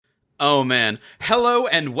Oh man. Hello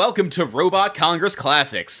and welcome to Robot Congress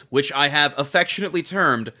Classics, which I have affectionately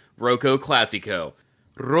termed Rocco Classico.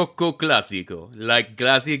 Rocco Classico, like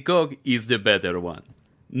Classico is the better one.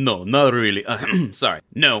 No, not really. Sorry.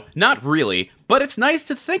 No, not really, but it's nice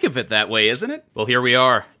to think of it that way, isn't it? Well, here we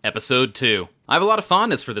are, episode 2. I have a lot of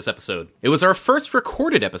fondness for this episode. It was our first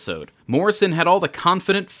recorded episode. Morrison had all the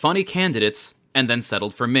confident, funny candidates, and then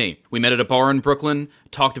settled for me. We met at a bar in Brooklyn,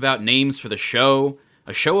 talked about names for the show.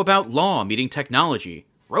 A show about law meeting technology.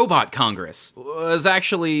 Robot Congress was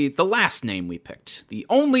actually the last name we picked. The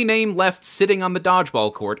only name left sitting on the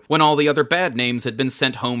dodgeball court when all the other bad names had been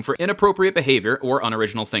sent home for inappropriate behavior or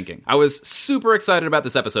unoriginal thinking. I was super excited about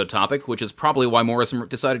this episode topic, which is probably why Morrison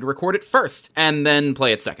decided to record it first, and then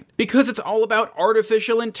play it second. Because it's all about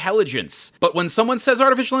artificial intelligence. But when someone says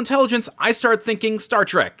artificial intelligence, I start thinking Star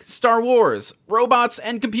Trek, Star Wars, robots,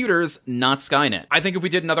 and computers, not Skynet. I think if we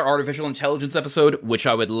did another artificial intelligence episode, which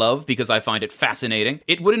I would love because I find it fascinating,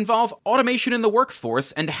 it would involve automation in the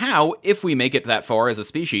workforce and how, if we make it that far as a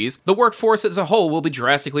species, the workforce as a whole will be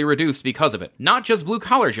drastically reduced because of it. Not just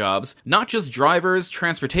blue-collar jobs, not just drivers,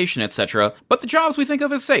 transportation, etc., but the jobs we think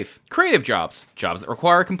of as safe. Creative jobs. Jobs that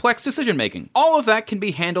require complex decision-making. All of that can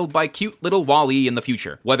be handled by cute little WALL-E in the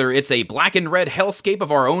future. Whether it's a black and red hellscape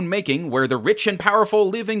of our own making, where the rich and powerful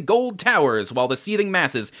live in gold towers while the seething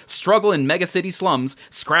masses struggle in megacity slums,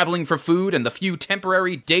 scrabbling for food and the few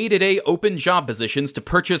temporary day-to-day open job positions to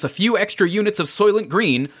purchase a few extra units of Soylent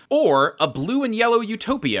Green, or a blue and yellow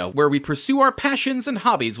utopia where we pursue our passions and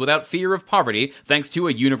hobbies without fear of poverty thanks to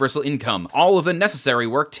a universal income, all of the necessary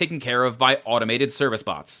work taken care of by automated service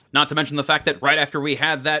bots. Not to mention the fact that right after we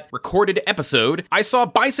had that recorded episode, I saw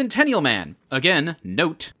Bicentennial Man. Again,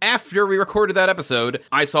 note, after we recorded that episode,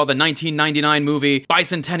 I saw the 1999 movie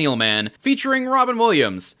Bicentennial Man, featuring Robin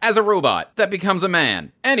Williams as a robot that becomes a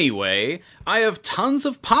man. Anyway, I have tons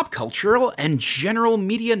of pop cultural and general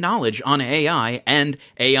media knowledge on AI and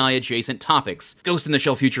AI-adjacent topics. Ghost in the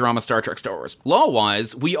Shell, Futurama, Star Trek, Star Wars.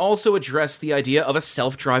 Law-wise, we also address the idea of a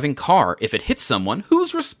self-driving car. If it hits someone,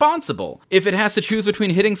 who's responsible? If it has to choose between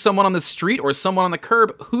hitting someone on the street or someone on the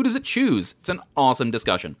curb, who does it choose? It's an awesome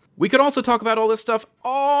discussion. We could also talk about all this stuff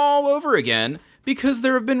all over again, because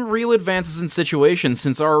there have been real advances in situations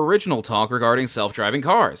since our original talk regarding self-driving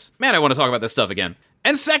cars. Man, I want to talk about this stuff again.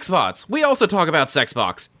 And sex bots. We also talk about sex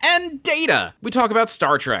bots. And data. We talk about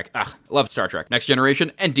Star Trek. Love Star Trek. Next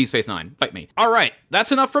Generation and Deep Space Nine. Fight me. Alright,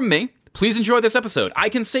 that's enough from me. Please enjoy this episode. I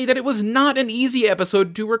can say that it was not an easy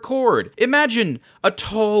episode to record. Imagine a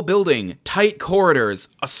tall building, tight corridors,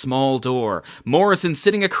 a small door, Morrison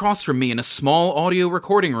sitting across from me in a small audio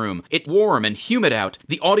recording room. It warm and humid out,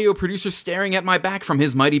 the audio producer staring at my back from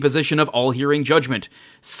his mighty position of all-hearing judgment.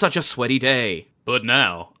 Such a sweaty day. But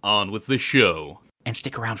now, on with the show. And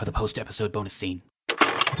stick around for the post-episode bonus scene.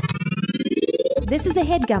 This is a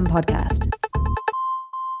HeadGum podcast.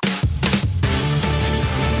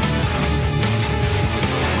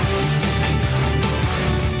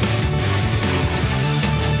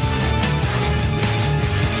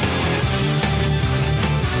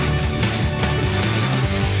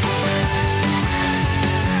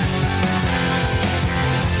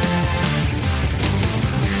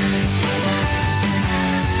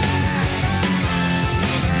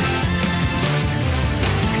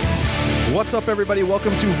 What's up, everybody?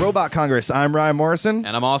 Welcome to Robot Congress. I'm Ryan Morrison.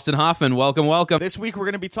 And I'm Austin Hoffman. Welcome, welcome. This week, we're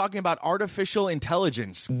going to be talking about artificial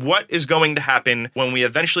intelligence. What is going to happen when we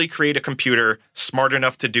eventually create a computer smart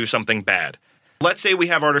enough to do something bad? Let's say we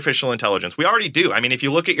have artificial intelligence. We already do. I mean, if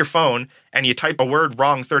you look at your phone and you type a word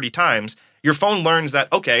wrong 30 times, your phone learns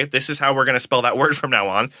that, okay, this is how we're going to spell that word from now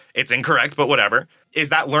on. It's incorrect, but whatever. Is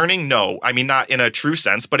that learning? No. I mean, not in a true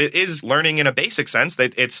sense, but it is learning in a basic sense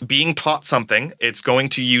that it's being taught something. It's going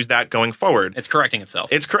to use that going forward. It's correcting itself.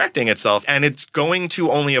 It's correcting itself, and it's going to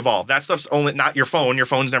only evolve. That stuff's only not your phone. Your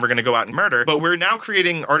phone's never going to go out and murder. But we're now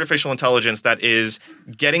creating artificial intelligence that is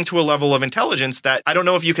getting to a level of intelligence that I don't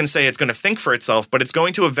know if you can say it's going to think for itself, but it's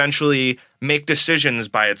going to eventually make decisions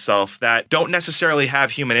by itself that don't necessarily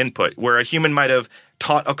have human input, where a human might have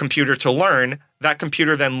taught a computer to learn. That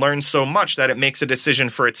computer then learns so much that it makes a decision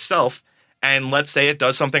for itself, and let's say it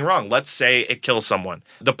does something wrong. Let's say it kills someone.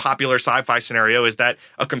 The popular sci-fi scenario is that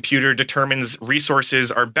a computer determines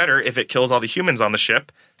resources are better if it kills all the humans on the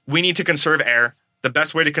ship. We need to conserve air. The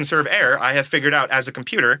best way to conserve air, I have figured out as a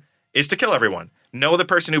computer, is to kill everyone. No, the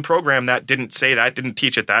person who programmed that didn't say that, didn't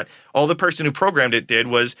teach it that. All the person who programmed it did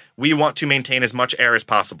was, we want to maintain as much air as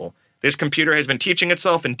possible. This computer has been teaching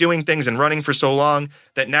itself and doing things and running for so long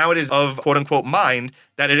that now it is of quote-unquote mind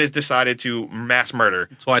that it has decided to mass murder.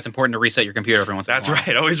 That's why it's important to reset your computer every once in a while. That's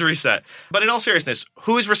right, always reset. But in all seriousness,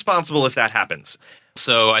 who is responsible if that happens?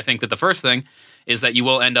 So I think that the first thing is that you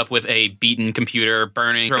will end up with a beaten computer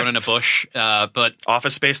burning, thrown in a bush. But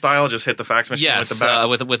Office Space style, just hit the fax machine yes, with the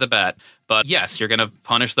bat. with a bat. But yes, you're going to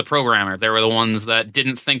punish the programmer. They were the ones that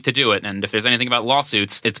didn't think to do it. And if there's anything about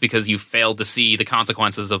lawsuits, it's because you failed to see the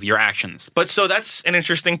consequences of your actions. But so that's an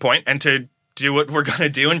interesting point. And to do what we're going to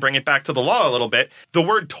do and bring it back to the law a little bit, the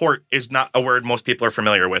word tort is not a word most people are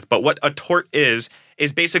familiar with. But what a tort is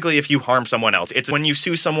basically if you harm someone else. It's when you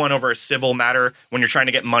sue someone over a civil matter, when you're trying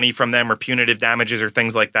to get money from them or punitive damages or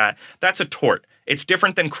things like that. That's a tort. It's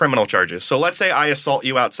different than criminal charges. So let's say I assault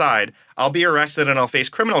you outside. I'll be arrested and I'll face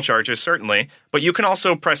criminal charges, certainly. But you can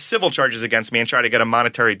also press civil charges against me and try to get a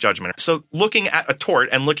monetary judgment. So looking at a tort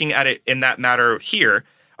and looking at it in that matter here,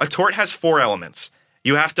 a tort has 4 elements.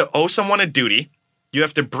 You have to owe someone a duty. You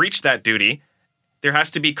have to breach that duty. There has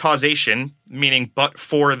to be causation, meaning but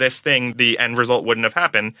for this thing, the end result wouldn't have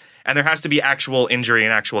happened. And there has to be actual injury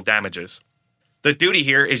and actual damages. The duty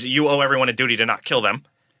here is you owe everyone a duty to not kill them.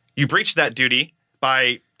 You breach that duty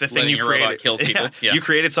by the thing you created. Robot kills people. Yeah. You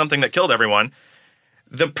created something that killed everyone.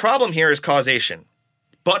 The problem here is causation.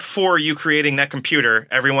 But for you creating that computer,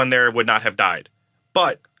 everyone there would not have died.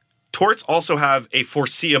 But torts also have a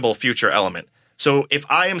foreseeable future element. So if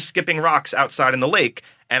I am skipping rocks outside in the lake,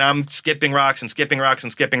 and I'm skipping rocks and skipping rocks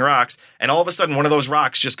and skipping rocks, and all of a sudden one of those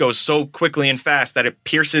rocks just goes so quickly and fast that it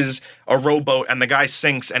pierces a rowboat and the guy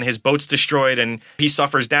sinks and his boat's destroyed and he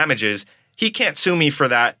suffers damages, he can't sue me for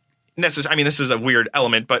that. I mean, this is a weird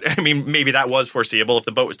element, but I mean, maybe that was foreseeable if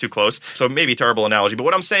the boat was too close. So maybe terrible analogy. But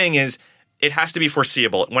what I'm saying is it has to be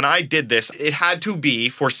foreseeable. When I did this, it had to be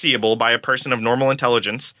foreseeable by a person of normal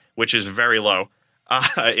intelligence, which is very low.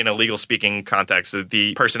 In a legal speaking context,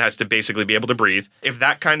 the person has to basically be able to breathe. If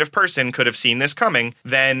that kind of person could have seen this coming,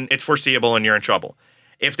 then it's foreseeable and you're in trouble.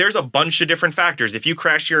 If there's a bunch of different factors, if you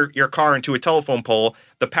crash your car into a telephone pole,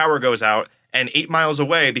 the power goes out, and 8 miles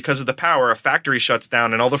away, because of the power, a factory shuts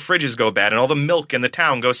down and all the fridges go bad and all the milk in the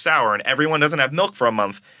town goes sour and everyone doesn't have milk for a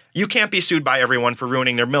month, you can't be sued by everyone for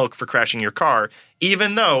ruining their milk for crashing your car,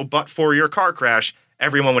 even though, but for your car crash,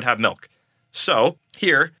 everyone would have milk. So,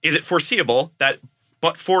 here, is it foreseeable that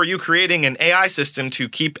but for you creating an AI system to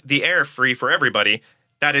keep the air free for everybody,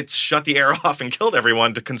 that it's shut the air off and killed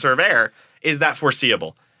everyone to conserve air, is that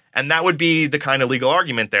foreseeable? And that would be the kind of legal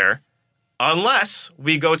argument there, unless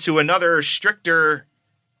we go to another stricter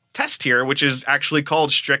test here, which is actually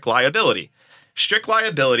called strict liability. Strict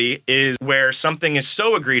liability is where something is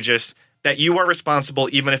so egregious that you are responsible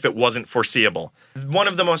even if it wasn't foreseeable. One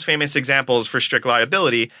of the most famous examples for strict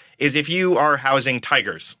liability is if you are housing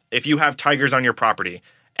tigers. If you have tigers on your property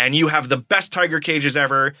and you have the best tiger cages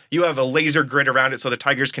ever, you have a laser grid around it so the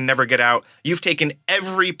tigers can never get out, you've taken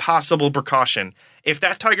every possible precaution. If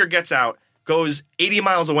that tiger gets out, goes 80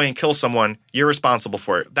 miles away and kills someone, you're responsible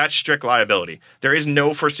for it. That's strict liability. There is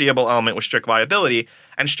no foreseeable element with strict liability,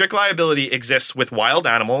 and strict liability exists with wild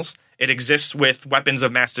animals. It exists with weapons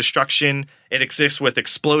of mass destruction. It exists with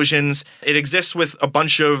explosions. It exists with a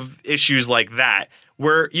bunch of issues like that,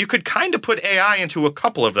 where you could kind of put AI into a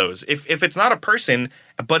couple of those. If it's not a person,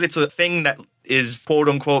 but it's a thing that is quote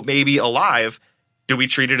unquote maybe alive, do we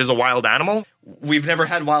treat it as a wild animal? We've never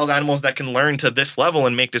had wild animals that can learn to this level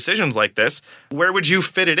and make decisions like this. Where would you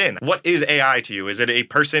fit it in? What is AI to you? Is it a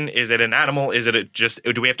person? Is it an animal? Is it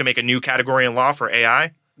do we have to make a new category in law for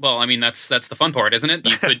AI? Well, I mean, that's the fun part, isn't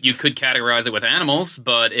it? You could categorize it with animals,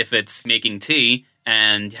 but if it's making tea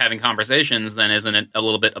and having conversations, then isn't it a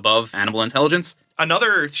little bit above animal intelligence?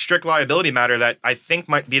 Another strict liability matter that I think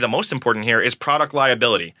might be the most important here is product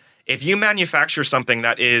liability. If you manufacture something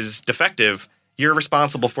that is defective, you're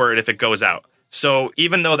responsible for it if it goes out. So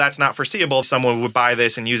even though that's not foreseeable, if someone would buy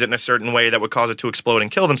this and use it in a certain way that would cause it to explode and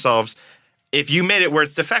kill themselves, if you made it where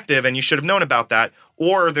it's defective and you should have known about that,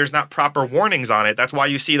 or there's not proper warnings on it, that's why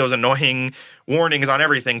you see those annoying warnings on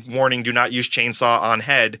everything. Warning, do not use chainsaw on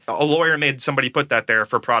head. A lawyer made somebody put that there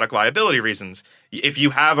for product liability reasons. If you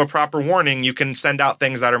have a proper warning, you can send out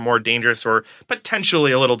things that are more dangerous or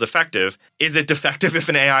potentially a little defective. Is it defective if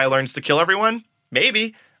an AI learns to kill everyone?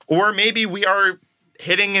 Maybe. Or maybe we are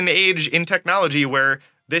hitting an age in technology where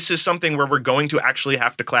this is something where we're going to actually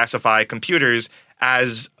have to classify computers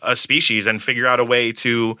as a species and figure out a way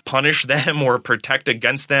to punish them or protect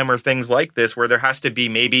against them or things like this, where there has to be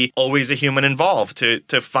maybe always a human involved to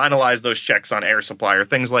finalize those checks on air supply or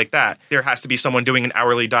things like that. There has to be someone doing an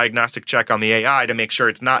hourly diagnostic check on the AI to make sure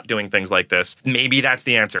it's not doing things like this. Maybe that's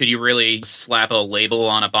the answer. Could you really slap a label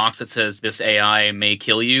on a box that says this AI may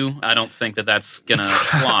kill you? I don't think that that's gonna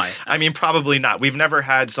fly. I mean, probably not. We've never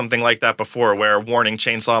had something like that before where warning,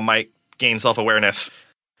 chainsaw might gain self-awareness.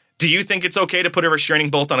 Do you think it's okay to put a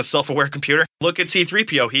restraining bolt on a self-aware computer? Look at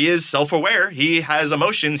C-3PO. He is self-aware. He has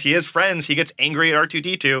emotions. He has friends. He gets angry at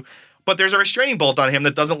R2-D2. But there's a restraining bolt on him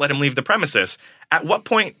that doesn't let him leave the premises. At what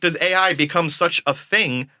point does AI become such a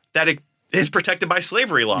thing that it is protected by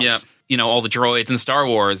slavery laws? Yeah. You know, all the droids in Star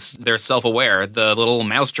Wars, they're self-aware. The little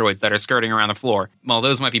mouse droids that are skirting around the floor. Well,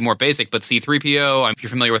 those might be more basic, but C-3PO, if you're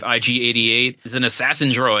familiar with IG-88, is an assassin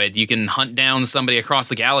droid. You can hunt down somebody across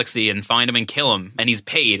the galaxy and find him and kill him. And he's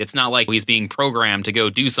paid. It's not like he's being programmed to go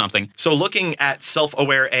do something. So looking at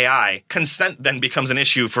self-aware AI, consent then becomes an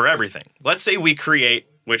issue for everything. Let's say we create,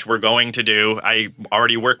 which we're going to do. I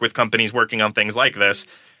already work with companies working on things like this.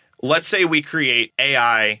 Let's say we create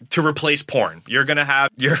AI to replace porn. You're going to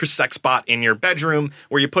have your sex bot in your bedroom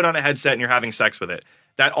where you put on a headset and you're having sex with it.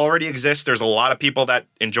 That already exists. There's a lot of people that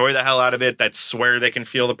enjoy the hell out of it, that swear they can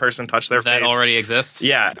feel the person touch their face. That already exists?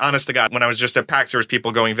 Yeah, honest to God. When I was just at PAX, there was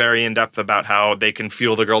people going very in-depth about how they can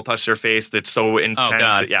feel the girl touch their face. That's so intense. Oh,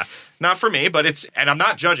 God. Yeah. Not for me, but it's, and I'm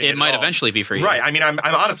not judging it. It might all. eventually be for you. Right. I mean, I'm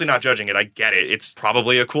honestly not judging it. I get it. It's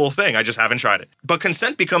probably a cool thing. I just haven't tried it. But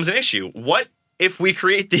consent becomes an issue. What if we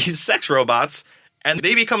create these sex robots and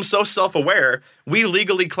they become so self-aware, we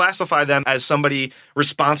legally classify them as somebody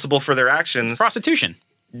responsible for their actions? It's prostitution.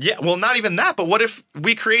 Yeah, well, not even that, but what if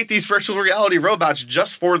we create these virtual reality robots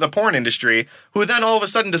just for the porn industry, who then all of a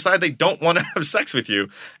sudden decide they don't want to have sex with you,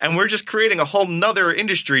 and we're just creating a whole nother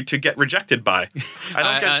industry to get rejected by? I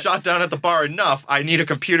don't get shot down at the bar enough. I need a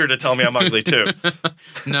computer to tell me I'm ugly too.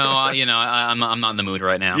 No, I'm not in the mood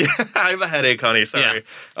right now. Yeah, I have a headache, honey. Sorry. Yeah.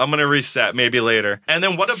 I'm going to reset maybe later. And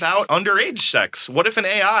then what about underage sex? What if an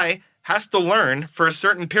AI has to learn for a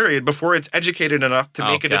certain period before it's educated enough to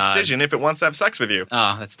make a decision if it wants to have sex with you?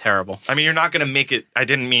 Oh, that's terrible. I mean, you're not going to make it. I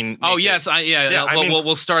didn't mean. Oh, yes.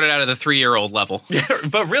 We'll start it out at the 3-year-old level.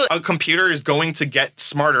 But really, a computer is going to get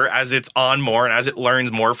smarter as it's on more and as it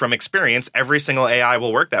learns more from experience. Every single AI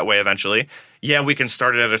will work that way eventually. Yeah, we can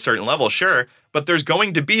start it at a certain level, sure. But there's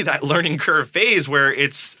going to be that learning curve phase where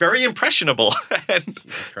it's very impressionable. And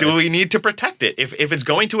do we need to protect it? If it's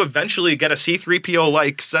going to eventually get a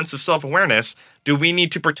C-3PO-like sense of self-awareness, do we need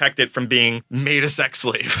to protect it from being made a sex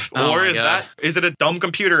slave? Or is it a dumb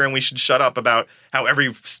computer and we should shut up about how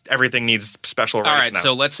everything needs special rights now? All right,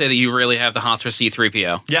 so let's say that you really have the hots for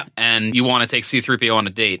C-3PO. Yeah. And you want to take C-3PO on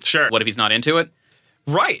a date. Sure. What if he's not into it?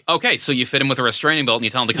 Right. Okay, so you fit him with a restraining belt and you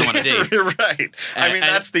tell him to come on a date. Right. I mean,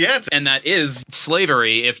 that's the answer. And that is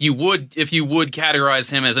slavery if you would categorize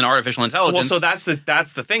him as an artificial intelligence. Well, so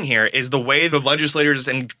that's the thing here is the way the legislators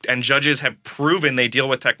and judges have proven they deal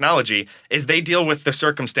with technology is they deal with the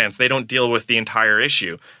circumstance. They don't deal with the entire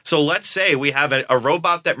issue. So let's say we have a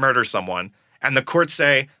robot that murders someone and the courts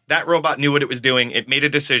say that robot knew what it was doing. It made a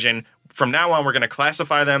decision. From now on, we're going to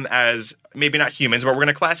classify them as maybe not humans, but we're going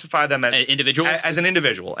to classify them as individuals, as an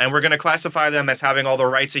individual, and we're going to classify them as having all the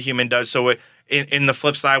rights a human does. So in the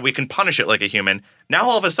flip side, we can punish it like a human. Now,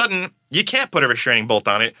 all of a sudden, you can't put a restraining bolt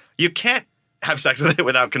on it. You can't have sex with it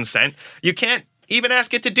without consent. You can't even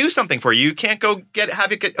ask it to do something for you. You can't go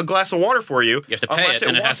have it get a glass of water for you. You have to pay it,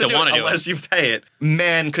 and it has to want to do it. Unless you pay it.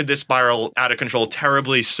 Man, could this spiral out of control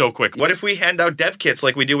terribly so quick. What if we hand out dev kits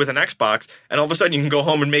like we do with an Xbox, and all of a sudden you can go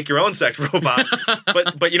home and make your own sex robot,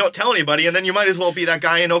 but you don't tell anybody, and then you might as well be that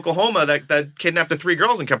guy in Oklahoma that kidnapped the 3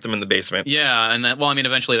 girls and kept them in the basement. Yeah, and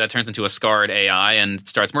eventually that turns into a scarred AI and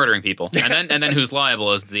starts murdering people. And then who's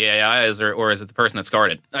liable? Is the AI or is it the person that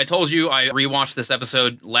scarred it? I told you I rewatched this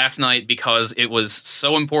episode last night because it was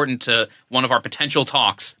so important to one of our potential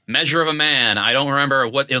talks. Measure of a Man. I don't remember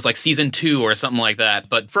what it was, like season 2 or something like that.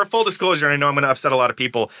 But for full disclosure, and I know I'm going to upset a lot of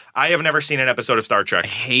people, I have never seen an episode of Star Trek. I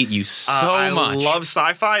hate you so much. I love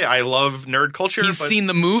sci-fi. I love nerd culture. He's seen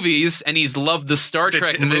the movies and he's loved the Star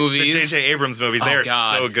Trek movies. The J.J. Abrams movies. They are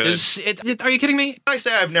so good. Are you kidding me? I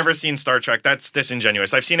say I've never seen Star Trek. That's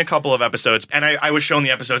disingenuous. I've seen a couple of episodes, and I was shown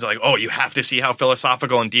the episodes like, oh, you have to see how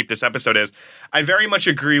philosophical and deep this episode is. I very much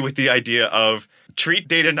agree with the idea of treat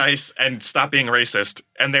Data nice and stop being racist,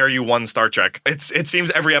 and there you won Star Trek. It seems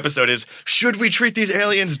every episode is, should we treat these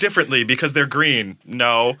aliens differently because they're green?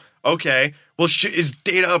 No. Okay. Well, is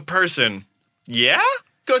Data a person? Yeah?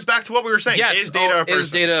 Goes back to what we were saying. Yes. Is Data a person?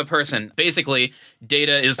 Is Data a person? Basically,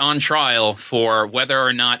 Data is on trial for whether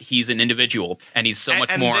or not he's an individual, and he's so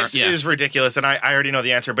much more. This is ridiculous, and I already know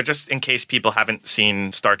the answer, but just in case people haven't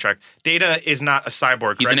seen Star Trek, Data is not a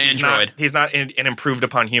cyborg. He's correct? an android. He's not an improved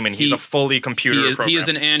upon human. He's a fully computer program. He is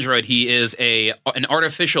an android. He is an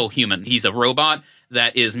artificial human. He's a robot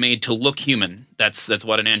that is made to look human. That's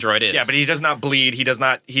what an android is. Yeah, but he does not bleed. He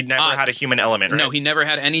never had a human element, right? No, he never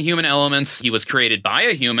had any human elements. He was created by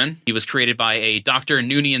a human. He was created by a Dr.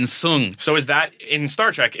 Noonien Sung. So is that, in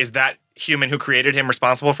Star Trek, is that human who created him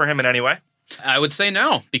responsible for him in any way? I would say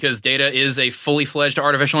no, because Data is a fully fledged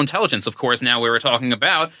artificial intelligence. Of course, now we were talking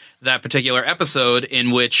about that particular episode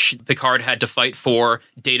in which Picard had to fight for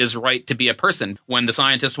Data's right to be a person. When the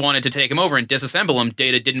scientist wanted to take him over and disassemble him,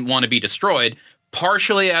 Data didn't want to be destroyed,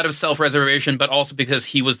 partially out of self-preservation, but also because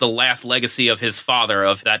he was the last legacy of his father,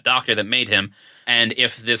 of that doctor that made him. And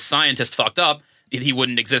if this scientist fucked up, he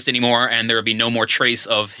wouldn't exist anymore, and there would be no more trace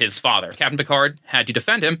of his father. Captain Picard had to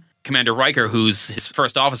defend him. Commander Riker, who's his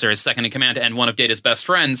first officer, his second in command, and one of Data's best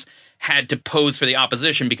friends, had to pose for the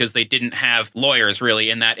opposition because they didn't have lawyers really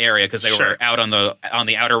in that area because they were out on the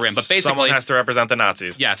outer rim. But basically, someone has to represent the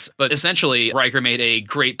Nazis. Yes, but essentially, Riker made a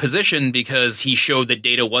great position because he showed that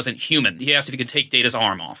Data wasn't human. He asked if he could take Data's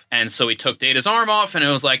arm off, and so he took Data's arm off, and it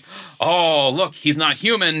was like, oh, look, he's not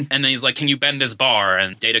human. And then he's like, can you bend this bar?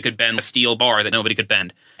 And Data could bend a steel bar that nobody could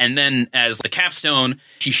bend. And then, as the capstone,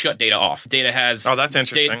 she shut Data off. Data has... Oh, that's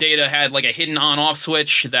interesting. Data had like a hidden on-off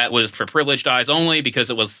switch that was for privileged eyes only because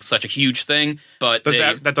it was such a huge thing. But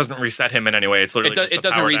that doesn't reset him in any way. It's literally it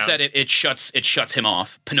doesn't reset it. It shuts him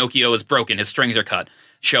off. Pinocchio is broken. His strings are cut,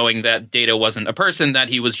 showing that Data wasn't a person, that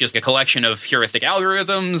he was just a collection of heuristic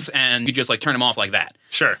algorithms, and you just like turn him off like that.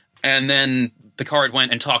 Sure. And then Picard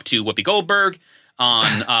went and talked to Whoopi Goldberg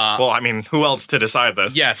on... well, I mean, who else to decide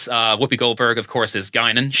this? Yes, Whoopi Goldberg, of course, is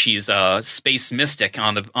Guinan. She's a space mystic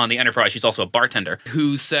on the Enterprise. She's also a bartender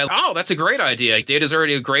who said, oh, that's a great idea. Data's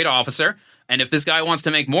already a great officer. And if this guy wants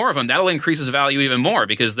to make more of them, that'll increase his value even more,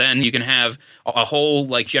 because then you can have a whole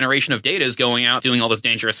like generation of Datas going out doing all this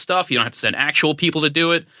dangerous stuff. You don't have to send actual people to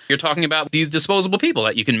do it. You're talking about these disposable people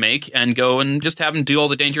that you can make and go and just have them do all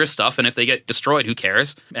the dangerous stuff. And if they get destroyed, who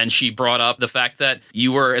cares? And she brought up the fact that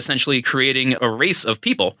you were essentially creating a race of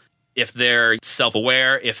people. If they're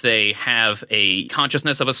self-aware, if they have a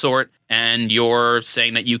consciousness of a sort, and you're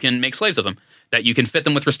saying that you can make slaves of them, that you can fit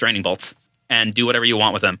them with restraining bolts and do whatever you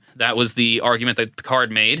want with them. That was the argument that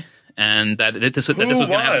Picard made, and that this was going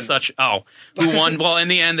to have such... Oh, who won? Well, in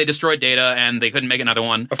the end, they destroyed Data, and they couldn't make another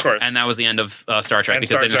one. Of course. And that was the end of Star Trek, and because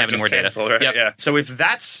Star they didn't Trek have any more canceled, Data. Right? Yep. Yeah. So if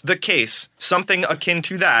that's the case, something akin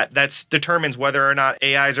to that determines whether or not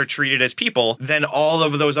AIs are treated as people, then all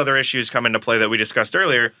of those other issues come into play that we discussed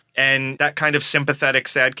earlier. And that kind of sympathetic,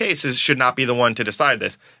 sad case should not be the one to decide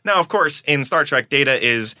this. Now, of course, in Star Trek, Data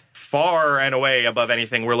is far and away above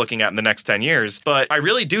anything we're looking at in the next 10 years. But I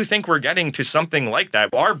really do think we're getting to something like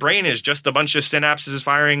that. Our brain is just a bunch of synapses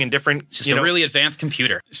firing in different... It's just a really advanced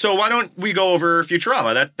computer. So why don't we go over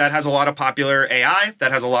Futurama? That has a lot of popular AI.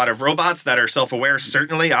 That has a lot of robots that are self-aware,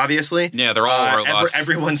 certainly, obviously. Yeah, they're all robots.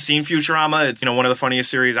 Everyone's seen Futurama. It's one of the funniest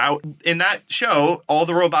series out. In that show, all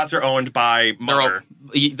the robots are owned by Mother.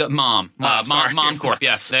 The Mom Corp,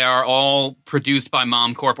 yes. They are all produced by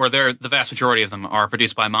Mom Corp, or the vast majority of them are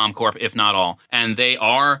produced by Mom Corp, if not all. And they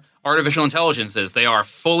are artificial intelligences. They are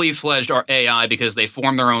fully fledged AI because they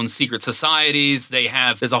form their own secret societies.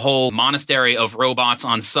 There's a whole monastery of robots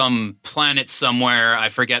on some planet somewhere. I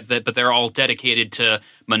forget that, but they're all dedicated to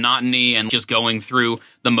monotony and just going through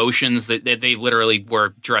the motions. That they literally were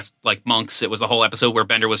dressed like monks. It was a whole episode where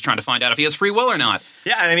Bender was trying to find out if he has free will or not.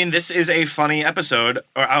 Yeah, and I mean, this is a funny episode,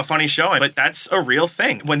 or a funny show, but that's a real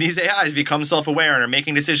thing. When these AIs become self-aware and are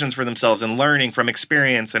making decisions for themselves and learning from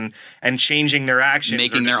experience and changing their actions,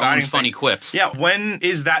 making their own funny quips. Yeah, when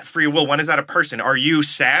is that free will? When is that a person? Are you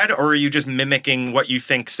sad, or are you just mimicking what you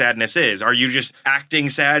think sadness is? Are you just acting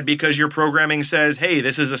sad because your programming says, hey,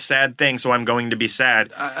 this is a sad thing, so I'm going to be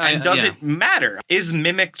sad? And does it matter? Is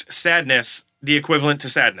mimicked sadness the equivalent to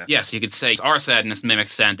sadness? Yes, you could say our sadness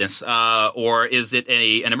mimics sadness, or is it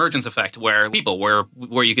an emergence effect where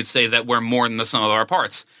you could say that we're more than the sum of our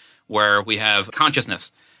parts, where we have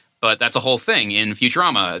consciousness? But that's a whole thing in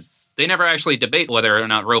Futurama. They never actually debate whether or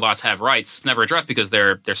not robots have rights. It's never addressed because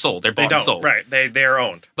they're sold. They're bought and sold. Right. They're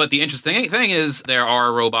owned. But the interesting thing is there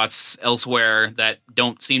are robots elsewhere that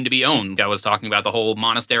don't seem to be owned. I was talking about the whole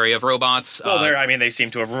monastery of robots. Well, they seem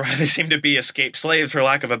to be escaped slaves, for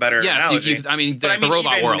lack of a better analogy. There's the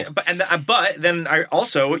robot world. But then I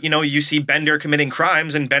also, you see Bender committing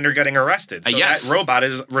crimes and Bender getting arrested. So yes. That robot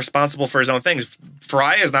is responsible for his own things.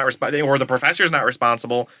 Fry is not responsible, or the professor is not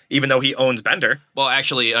responsible, even though he owns Bender. Well,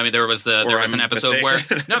 actually, there was an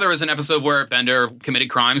episode where Bender committed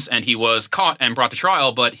crimes and he was caught and brought to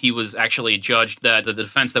trial, but he was actually judged that the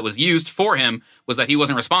defense that was used for him was that he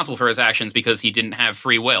wasn't responsible for his actions because he didn't have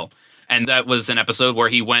free will. And that was an episode where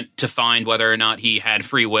he went to find whether or not he had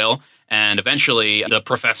free will, and eventually the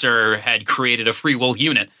professor had created a free will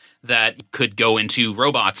unit that could go into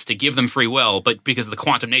robots to give them free will, but because of the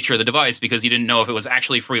quantum nature of the device, because you didn't know if it was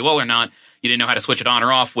actually free will or not, you didn't know how to switch it on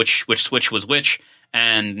or off, which switch was which,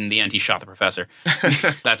 and in the end he shot the professor.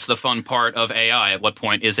 That's the fun part of AI. At what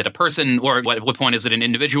point is it a person, or at what point is it an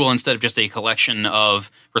individual instead of just a collection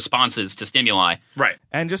of responses to stimuli? Right.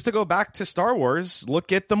 And just to go back to Star Wars,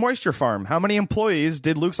 look at the Moisture Farm. How many employees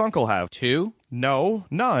did Luke's uncle have? 2? No,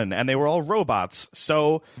 none. And they were all robots.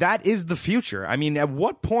 So that is the future. I mean, at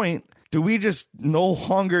what point do we just no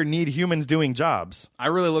longer need humans doing jobs? I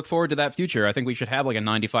really look forward to that future. I think we should have like a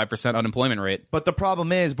 95% unemployment rate. But the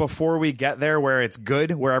problem is, before we get there where it's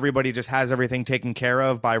good, where everybody just has everything taken care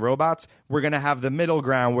of by robots, we're going to have the middle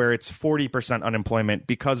ground where it's 40% unemployment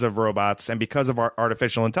because of robots and because of our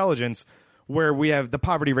artificial intelligence, where we have the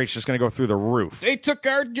poverty rate's just going to go through the roof. They took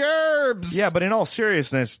our jobs! Yeah, but in all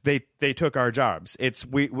seriousness, they took our jobs.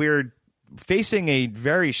 We're facing a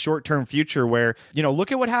very short-term future where,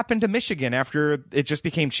 look at what happened to Michigan after it just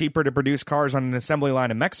became cheaper to produce cars on an assembly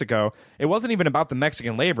line in Mexico. It wasn't even about the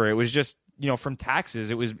Mexican labor. It was just, from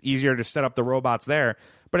taxes, it was easier to set up the robots there.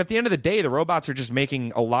 But at the end of the day, the robots are just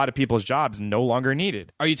making a lot of people's jobs no longer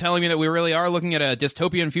needed. Are you telling me that we really are looking at a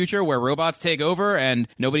dystopian future where robots take over and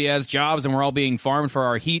nobody has jobs and we're all being farmed for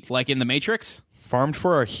our heat like in The Matrix? Farmed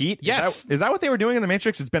for our heat? Yes. Is that what they were doing in The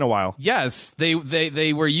Matrix? It's been a while. Yes.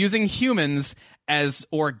 They were using humans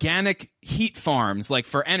organic heat farms, like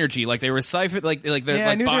for energy, like they were siphoned, like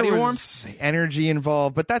I knew body there warmth. was energy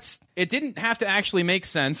involved, but It didn't have to actually make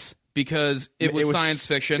sense because it was science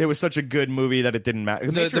fiction. It was such a good movie that it didn't matter.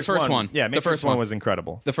 The first one. Yeah, The Matrix first 1 one. was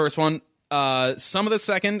incredible. The first one, some of the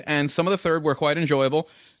second and some of the third were quite enjoyable.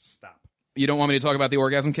 Stop. You don't want me to talk about the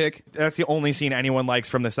orgasm cake? That's the only scene anyone likes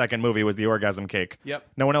from the second movie was the orgasm cake. Yep.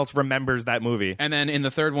 No one else remembers that movie. And then in the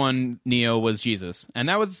third one, Neo was Jesus, and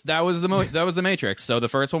that was the Matrix. So the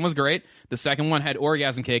first one was great. The second one had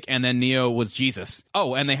orgasm cake, and then Neo was Jesus.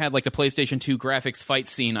 Oh, and they had like the PlayStation 2 graphics fight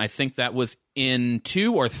scene. I think that was in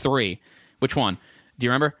 2 or 3. Which one? Do you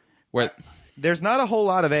remember? Where? There's not a whole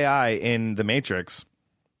lot of AI in The Matrix.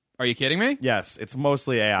 Are you kidding me? Yes, it's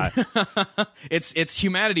mostly AI. It's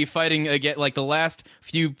humanity fighting against, like, the last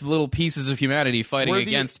few little pieces of humanity fighting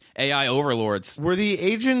against AI overlords. Were the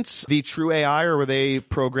agents the true AI, or were they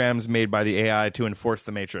programs made by the AI to enforce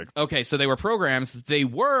the Matrix? Okay, so they were programs. They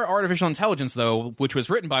were artificial intelligence, though, which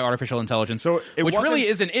was written by artificial intelligence. So which really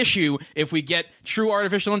is an issue if we get true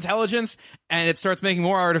artificial intelligence and it starts making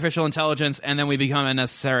more artificial intelligence, and then we become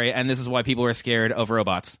unnecessary. And this is why people are scared of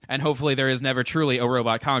robots. And hopefully there is never truly a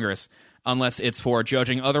robot Congress, unless it's for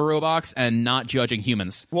judging other robots and not judging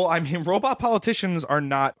humans. Well, I mean, robot politicians are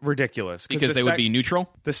not ridiculous. Because they would be neutral?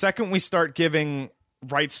 The second we start giving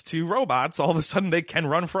rights to robots, all of a sudden they can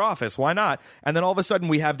run for office. Why not? And then all of a sudden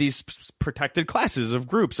we have these protected classes of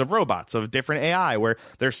groups of robots, of different AI, where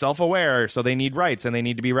they're self-aware, so they need rights and they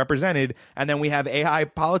need to be represented. And then we have AI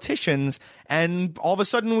politicians, and all of a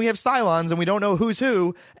sudden we have Cylons, and we don't know who's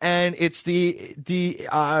who. And it's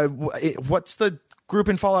what's the group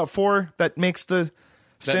in Fallout 4 that makes the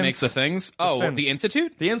makes the things? The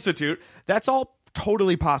Institute? The Institute. That's all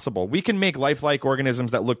totally possible. We can make lifelike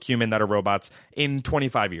organisms that look human that are robots in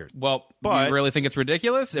 25 years. Well, but you really think it's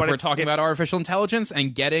ridiculous? If we're talking about artificial intelligence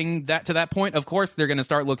and getting that to that point, of course they're going to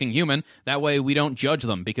start looking human. That way we don't judge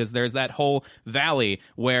them, because there's that whole valley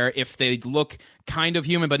where if they look kind of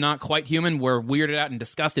human but not quite human, we're weirded out and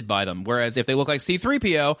disgusted by them. Whereas if they look like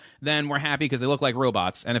C-3PO, then we're happy because they look like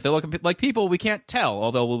robots. And if they look a bit like people, we can't tell,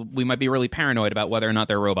 although we might be really paranoid about whether or not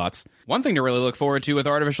they're robots. One thing to really look forward to with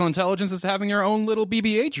artificial intelligence is having your own little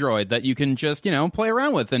BB-8 droid that you can just, play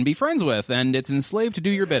around with and be friends with, and it's enslaved to do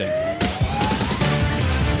your bidding.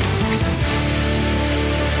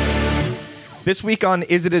 This week on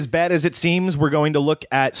Is It As Bad As It Seems, we're going to look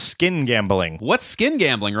at skin gambling. What's skin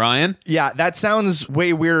gambling, Ryan? Yeah, that sounds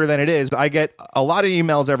way weirder than it is. I get a lot of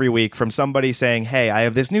emails every week from somebody saying, hey, I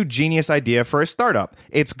have this new genius idea for a startup.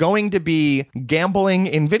 It's going to be gambling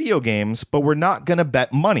in video games, but we're not going to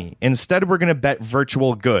bet money. Instead, we're going to bet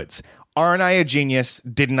virtual goods. Aren't I a genius?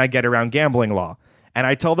 Didn't I get around gambling law? And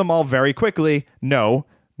I tell them all very quickly, no.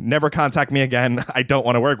 Never contact me again. I don't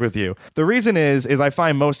want to work with you. The reason is I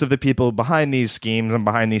find most of the people behind these schemes and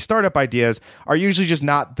behind these startup ideas are usually just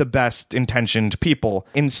not the best intentioned people.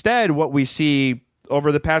 Instead, what we see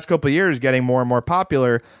over the past couple of years getting more and more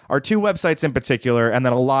popular are two websites in particular, and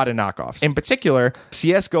then a lot of knockoffs. In particular,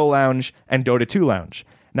 CSGO Lounge and Dota 2 Lounge.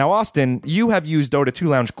 Now, Austin, you have used Dota 2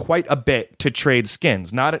 Lounge quite a bit to trade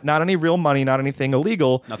skins. Not any real money, not anything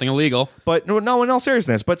illegal. Nothing illegal. But no, in all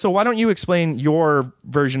seriousness. But so why don't you explain your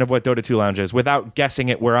version of what Dota 2 Lounge is without guessing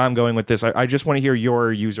at where I'm going with this? I just want to hear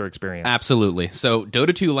your user experience. Absolutely. So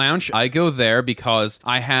Dota 2 Lounge, I go there because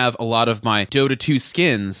I have a lot of my Dota 2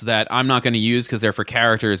 skins that I'm not going to use because they're for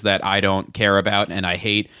characters that I don't care about and I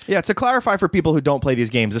hate. Yeah, to clarify for people who don't play these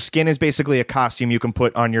games, a skin is basically a costume you can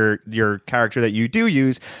put on your character that you do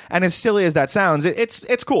use. And as silly as that sounds,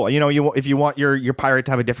 it's cool. You know, if you want your pirate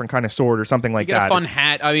to have a different kind of sword or something like You get that. a fun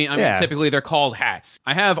hat. I mean, typically they're called hats.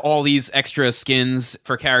 I have all these extra skins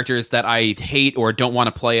for characters that I hate or don't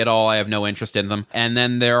want to play at all. I have no interest in them. And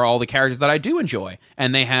then there are all the characters that I do enjoy.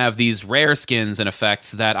 And they have these rare skins and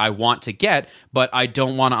effects that I want to get, but I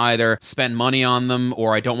don't want to either spend money on them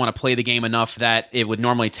or I don't want to play the game enough that it would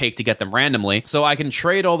normally take to get them randomly. So I can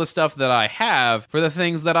trade all the stuff that I have for the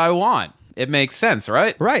things that I want. It makes sense,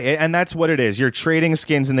 right? Right, and that's what it is. You're trading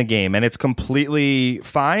skins in the game, and it's completely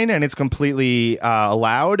fine, and it's completely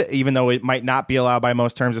allowed, even though it might not be allowed by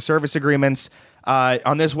most terms of service agreements.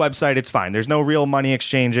 On this website, it's fine. There's no real money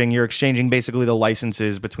exchanging. You're exchanging basically the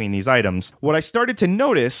licenses between these items. What I started to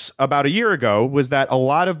notice about a year ago was that a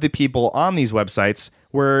lot of the people on these websites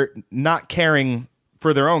were not caring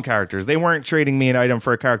for their own characters. They weren't trading me an item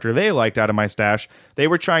for a character they liked out of my stash. They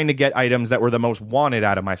were trying to get items that were the most wanted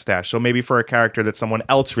out of my stash. So maybe for a character that someone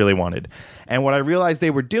else really wanted. And what I realized they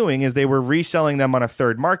were doing is they were reselling them on a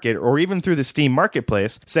third market or even through the Steam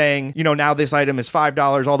marketplace, saying, you know, now this item is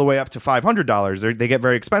 $5 all the way up to $500. They get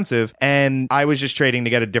very expensive. And I was just trading to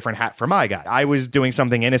get a different hat for my guy. I was doing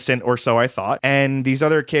something innocent, or so I thought. And these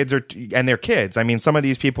other kids and they're kids. I mean, some of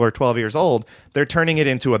these people are 12 years old. They're turning it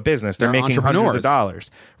into a business. They're making hundreds of dollars.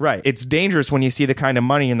 Right. It's dangerous when you see the kind of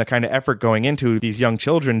money and the kind of effort going into these young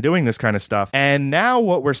children doing this kind of stuff. And now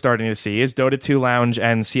what we're starting to see is Dota 2 Lounge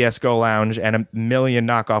and CSGO Lounge and a million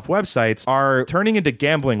knockoff websites are turning into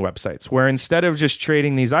gambling websites where instead of just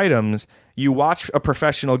trading these items, you watch a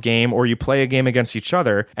professional game or you play a game against each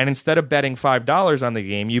other, and instead of betting $5 on the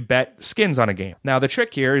game, you bet skins on a game. Now, the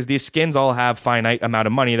trick here is these skins all have finite amount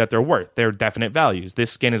of money that they're worth. They're definite values.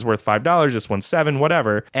 This skin is worth $5, this one's $7,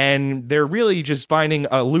 whatever. And they're really just finding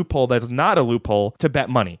a loophole that's not a loophole to bet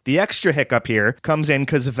money. The extra hiccup here comes in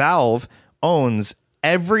because Valve owns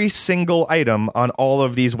every single item on all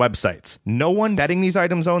of these websites. No one betting these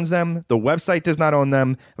items owns them. The website does not own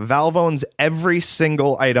them. Valve owns every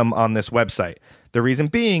single item on this website. The reason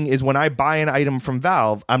being is when I buy an item from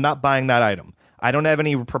Valve, I'm not buying that item. I don't have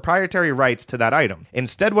any proprietary rights to that item.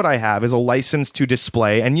 Instead, what I have is a license to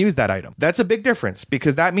display and use that item. That's a big difference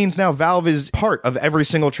because that means now Valve is part of every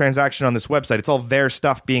single transaction on this website. It's all their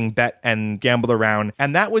stuff being bet and gambled around.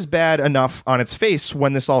 And that was bad enough on its face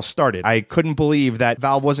when this all started. I couldn't believe that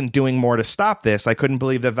Valve wasn't doing more to stop this. I couldn't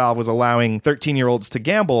believe that Valve was allowing 13-year-olds to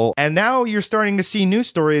gamble. And now you're starting to see news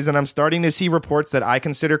stories and I'm starting to see reports that I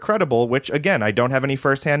consider credible, which again, I don't have any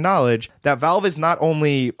firsthand knowledge, that Valve is not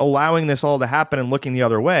only allowing this all to happen and looking the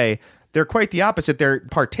other way, they're quite the opposite. They're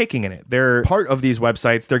partaking in it. They're part of these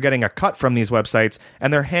websites. They're getting a cut from these websites,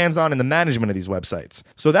 and they're hands-on in the management of these websites.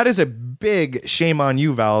 So that is a big shame on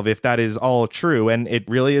you, Valve, if that is all true, and it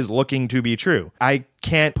really is looking to be true. I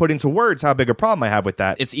can't put into words how big a problem I have with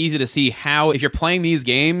that. It's easy to see how, if you're playing these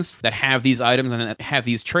games that have these items and that have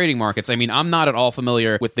these trading markets, I mean, I'm not at all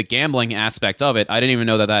familiar with the gambling aspect of it. I didn't even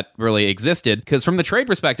know that that really existed, because from the trade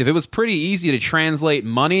perspective, it was pretty easy to translate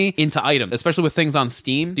money into items, especially with things on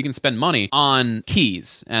Steam. You can spend money on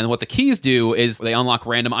keys, and what the keys do is they unlock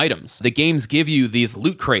random items. The games give you these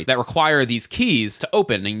loot crates that require these keys to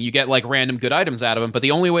open, and you get like random good items out of them, but the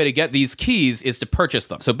only way to get these keys is to purchase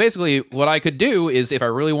them. So basically, what I could do is if I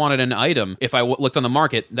really wanted an item, if I looked on the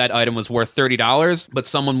market, that item was worth $30, but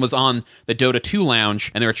someone was on the Dota 2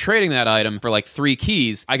 Lounge and they were trading that item for like 3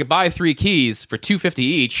 keys, I could buy 3 keys for $2.50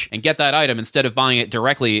 each and get that item instead of buying it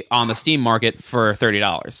directly on the Steam market for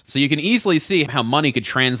 $30. So you can easily see how money could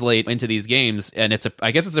translate into these games, and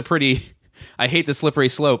I guess it's a pretty... I hate the slippery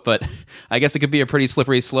slope, but I guess it could be a pretty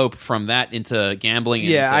slippery slope from that into gambling.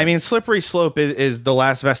 Yeah, I mean, slippery slope is the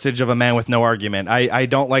last vestige of a man with no argument. I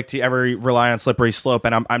don't like to ever rely on slippery slope,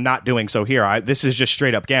 and I'm not doing so here. This is just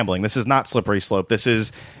straight up gambling. This is not slippery slope. This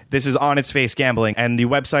is on its face gambling, and the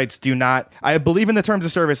websites do not... I believe in the terms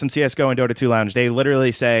of service in CSGO and Dota 2 Lounge. They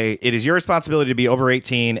literally say, it is your responsibility to be over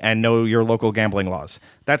 18 and know your local gambling laws.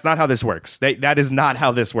 That's not how this works. That is not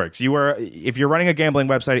how this works. If you're running a gambling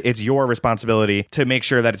website, it's your responsibility to make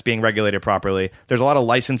sure that it's being regulated properly. There's a lot of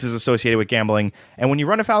licenses associated with gambling, and when you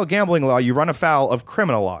run afoul of gambling law, you run afoul of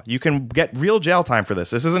criminal law. You can get real jail time for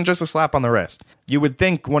this. This isn't just a slap on the wrist. You would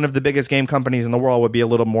think one of the biggest game companies in the world would be a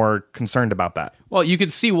little more concerned about that. Well, you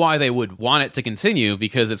could see why they would want it to continue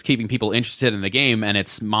because it's keeping people interested in the game and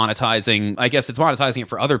it's monetizing. I guess it's monetizing it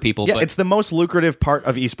for other people. Yeah, but it's the most lucrative part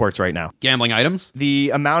of esports right now. gambling items.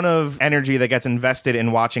 The amount of energy that gets invested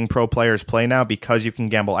in watching pro players play now because you can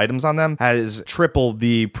gamble items on them has tripled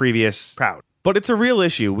the previous crowd. But it's a real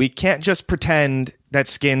issue. We can't just pretend that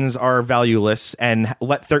skins are valueless and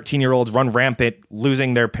let 13-year-olds run rampant,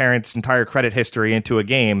 losing their parents' entire credit history into a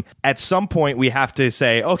game. At some point, we have to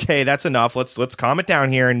say, okay, that's enough. Let's calm it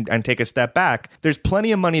down here and take a step back. There's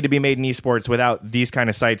plenty of money to be made in esports without these kind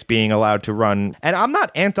of sites being allowed to run. And I'm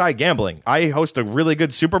not anti-gambling. I host a really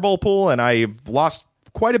good Super Bowl pool, and I've lost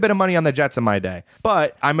quite a bit of money on the Jets in my day.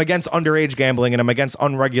 But I'm against underage gambling, and I'm against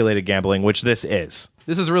unregulated gambling, which this is.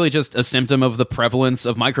 This is really just a symptom of the prevalence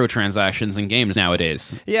of microtransactions in games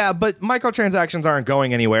nowadays. Yeah, but microtransactions aren't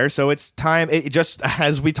going anywhere, so it's time, just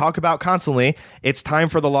as we talk about constantly, it's time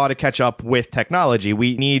for the law to catch up with technology.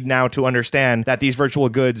 We need now to understand that these virtual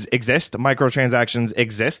goods exist, microtransactions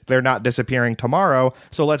exist, they're not disappearing tomorrow,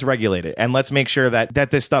 so let's regulate it, and let's make sure that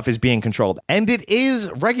this stuff is being controlled. And it is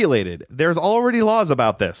regulated. There's already laws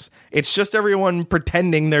about this. It's just everyone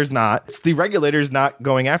pretending there's not. It's the regulators not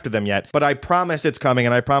going after them yet, but I promise it's coming.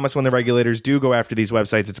 And I promise when the regulators do go after these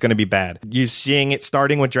websites, it's going to be bad. You're seeing it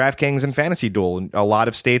starting with DraftKings and Fantasy Duel. And a lot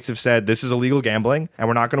of states have said this is illegal gambling and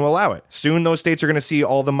we're not going to allow it. Soon those states are going to see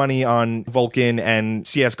all the money on Vulcan and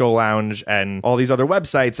CSGO Lounge and all these other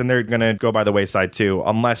websites, and they're going to go by the wayside too,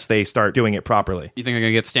 unless they start doing it properly. You think they're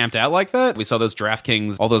going to get stamped out like that? We saw those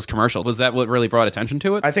DraftKings, all those commercials. Was that what really brought attention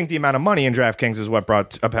to it? I think the amount of money in DraftKings is what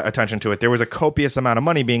brought attention to it. There was a copious amount of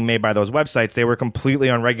money being made by those websites. They were completely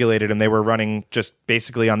unregulated and they were running just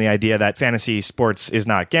basically on the idea that fantasy sports is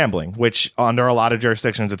not gambling, which under a lot of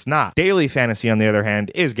jurisdictions it's not. Daily fantasy, on the other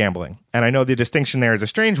hand, is gambling. And I know the distinction there is a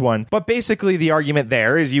strange one, but basically the argument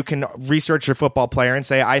there is you can research a football player and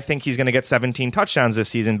say, I think he's going to get 17 touchdowns this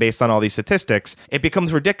season based on all these statistics. It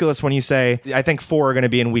becomes ridiculous when you say, I think 4 are going to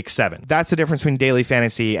be in week 7. That's the difference between daily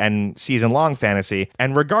fantasy and season-long fantasy.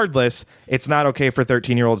 And regardless, it's not okay for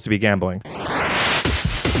 13-year-olds to be gambling.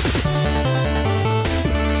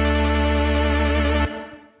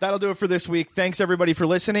 That'll do it for this week. Thanks, everybody, for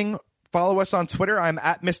listening. Follow us on Twitter. I'm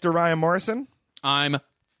at Mr. Ryan Morrison. I'm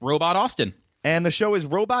Robot Austin. And the show is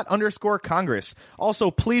Robot_Congress. Also,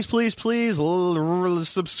 please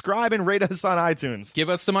subscribe and rate us on iTunes. Give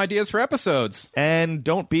us some ideas for episodes. And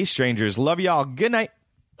don't be strangers. Love y'all. Good night.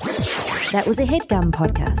 That was a HeadGum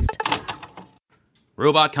podcast.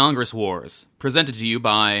 Robot Congress Wars, presented to you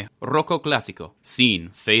by Rocco Classico. Scene,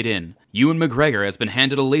 fade in. Ewan McGregor has been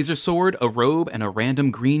handed a laser sword, a robe, and a random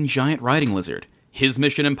green giant riding lizard. His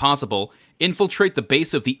mission impossible: infiltrate the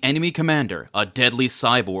base of the enemy commander, a deadly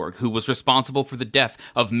cyborg who was responsible for the death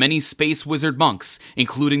of many space wizard monks,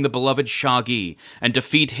 including the beloved Shaggy, and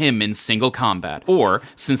defeat him in single combat. Or,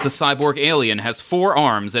 since the cyborg alien has 4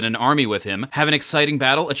 arms and an army with him, have an exciting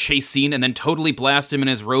battle, a chase scene, and then totally blast him in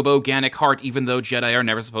his robo-ganic heart, even though Jedi are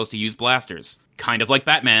never supposed to use blasters. Kind of like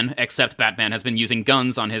Batman, except Batman has been using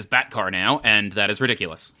guns on his Batcar now, and that is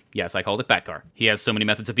ridiculous. Yes, I called it Batcar. He has so many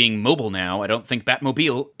methods of being mobile now, I don't think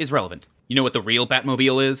Batmobile is relevant. You know what the real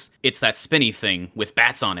Batmobile is? It's that spinny thing with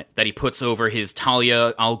bats on it that he puts over his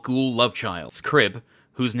Talia al Ghul lovechild's crib,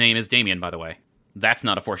 whose name is Damien, by the way. That's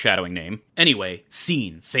not a foreshadowing name. Anyway,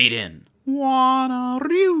 scene, fade in.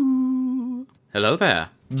 Wanna-ryu. Hello there.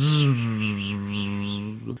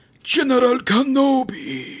 General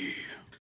Kenobi.